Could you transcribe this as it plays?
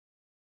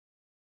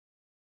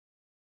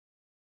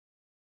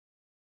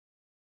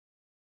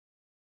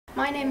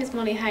My name is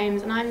Molly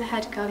Holmes and I'm the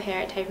head girl here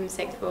at Taverham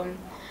Sixth Form.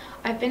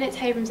 I've been at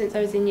Taverham since I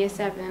was in Year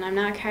 7 and I'm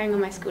now carrying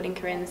on my schooling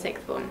career in the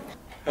Sixth Form.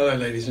 Hello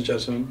ladies and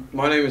gentlemen,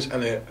 my name is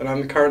Elliot and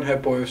I'm the current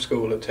head boy of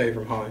school at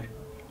Taverham High.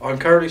 I'm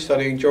currently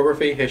studying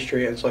geography,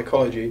 history and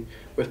psychology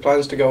with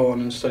plans to go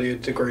on and study a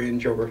degree in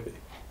geography.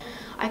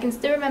 I can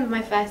still remember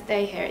my first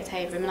day here at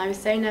Taverham and I was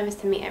so nervous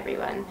to meet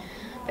everyone.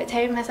 But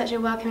Taverham has such a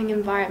welcoming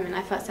environment,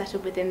 I felt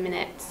settled within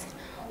minutes.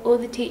 All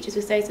the teachers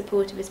were so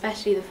supportive,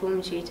 especially the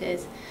form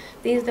tutors.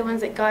 These are the ones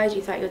that guide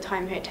you throughout your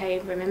time here at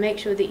Taverham and make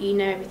sure that you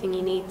know everything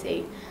you need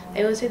to.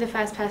 They're also the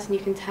first person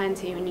you can turn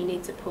to when you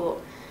need support.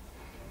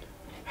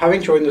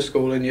 Having joined the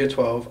school in Year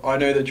 12, I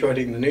know that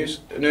joining the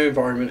new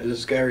environment is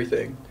a scary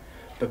thing,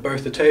 but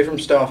both the Taverham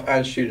staff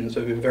and students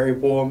have been very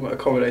warm,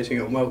 accommodating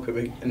and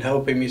welcoming in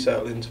helping me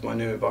settle into my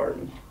new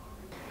environment.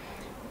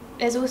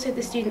 There's also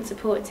the student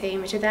support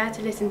team, which are there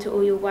to listen to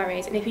all your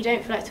worries, and if you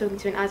don't feel like talking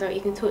to an adult, you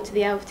can talk to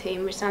the ELF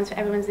team, which stands for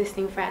Everyone's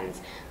Listening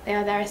Friends. They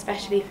are there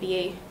especially for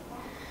you.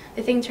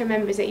 The thing to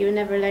remember is that you are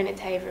never alone at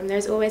Taverham. There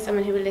is always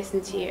someone who will listen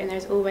to you, and there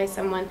is always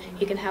someone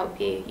who can help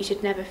you. You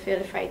should never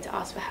feel afraid to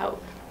ask for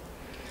help.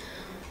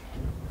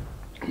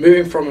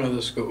 Moving from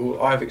another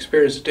school, I have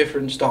experienced a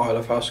different style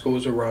of how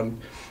schools are run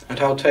and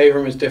how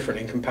Taverham is different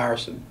in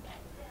comparison.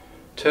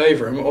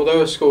 Taverham,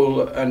 although a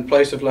school and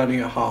place of learning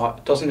at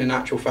heart, doesn't in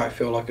actual fact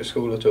feel like a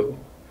school at all.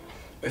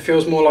 It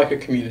feels more like a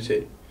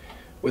community,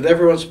 with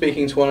everyone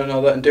speaking to one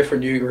another and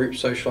different year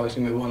groups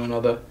socialising with one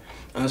another,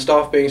 and the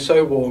staff being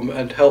so warm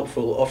and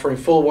helpful, offering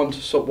full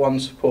one-to-one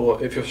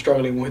support if you're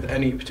struggling with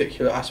any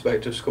particular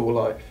aspect of school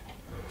life.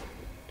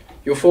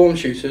 Your form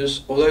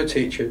tutors, although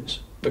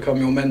teachers, become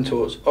your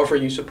mentors,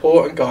 offering you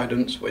support and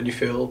guidance when you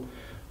feel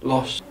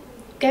lost.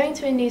 Going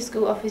to a new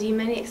school offers you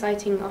many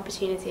exciting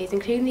opportunities,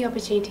 including the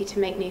opportunity to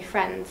make new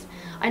friends.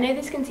 I know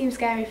this can seem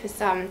scary for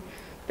some,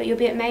 but you'll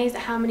be amazed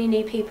at how many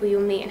new people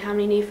you'll meet and how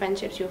many new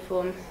friendships you'll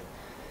form.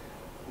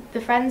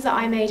 The friends that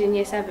I made in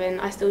Year 7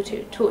 I still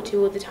talk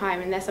to all the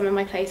time, and they're some of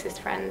my closest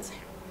friends.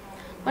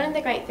 One of the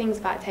great things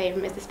about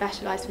Taverham is the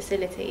specialised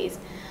facilities.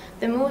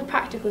 The more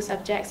practical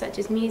subjects such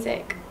as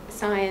music,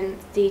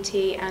 science,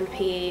 DT and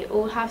PE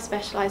all have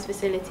specialised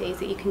facilities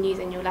that you can use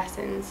in your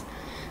lessons.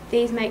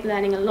 These make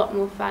learning a lot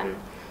more fun.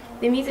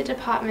 The music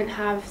department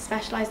have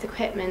specialised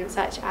equipment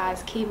such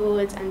as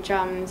keyboards and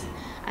drums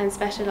and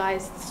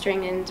specialised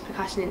string and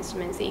percussion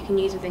instruments that you can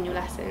use within your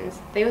lessons.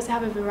 They also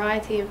have a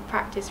variety of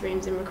practice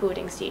rooms and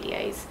recording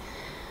studios.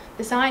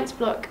 The science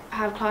block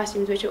have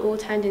classrooms which are all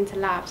turned into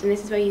labs, and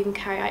this is where you can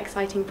carry out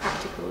exciting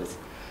practicals.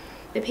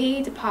 The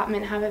PE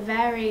department have a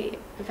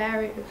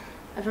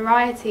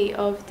variety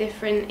of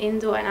different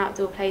indoor and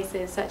outdoor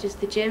places such as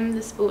the gym,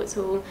 the sports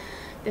hall,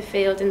 the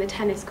field and the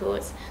tennis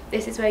courts.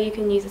 This is where you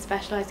can use the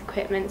specialised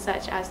equipment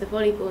such as the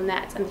volleyball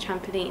nets and the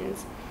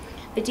trampolines.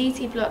 The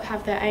DT block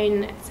have their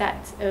own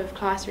set of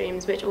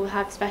classrooms which all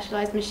have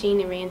specialised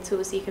machinery and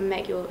tools so you can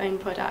make your own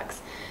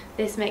products.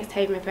 This makes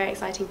Taverham a very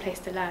exciting place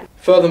to learn.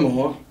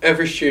 Furthermore,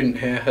 every student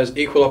here has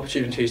equal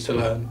opportunities to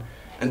learn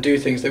and do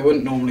things they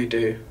wouldn't normally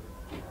do.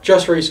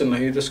 Just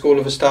recently, the school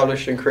have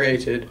established and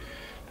created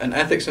an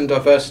Ethics and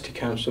Diversity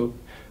Council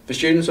for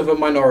students of a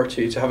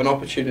minority to have an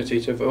opportunity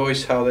to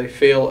voice how they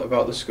feel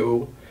about the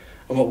school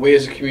and what we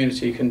as a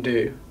community can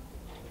do.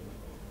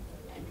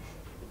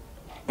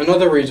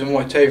 Another reason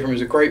why Taverham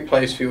is a great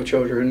place for your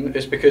children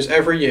is because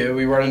every year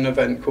we run an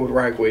event called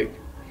RAG Week.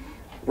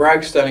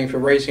 RAG standing for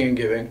Raising and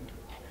Giving.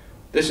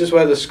 This is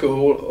where the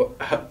school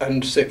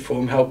and sixth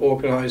form help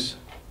organise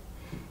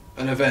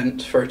an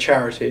event for a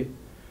charity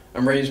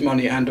and raise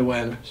money and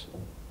awareness.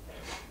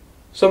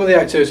 Some of the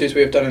activities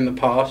we have done in the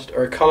past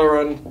are a colour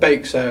run,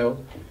 bake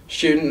sale,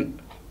 student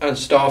and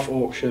staff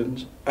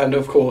auctions, and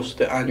of course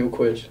the annual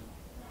quiz.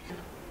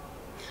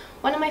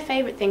 One of my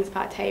favourite things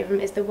about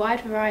Taverham is the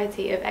wide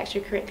variety of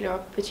extracurricular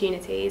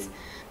opportunities.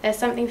 There's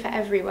something for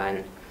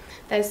everyone.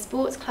 There's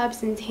sports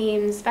clubs and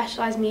teams,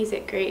 specialised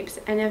music groups,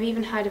 and I've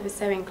even heard of a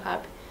sewing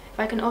club. If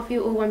I can offer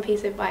you all one piece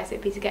of advice,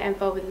 it'd be to get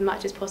involved with as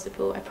much as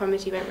possible. I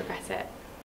promise you won't regret it.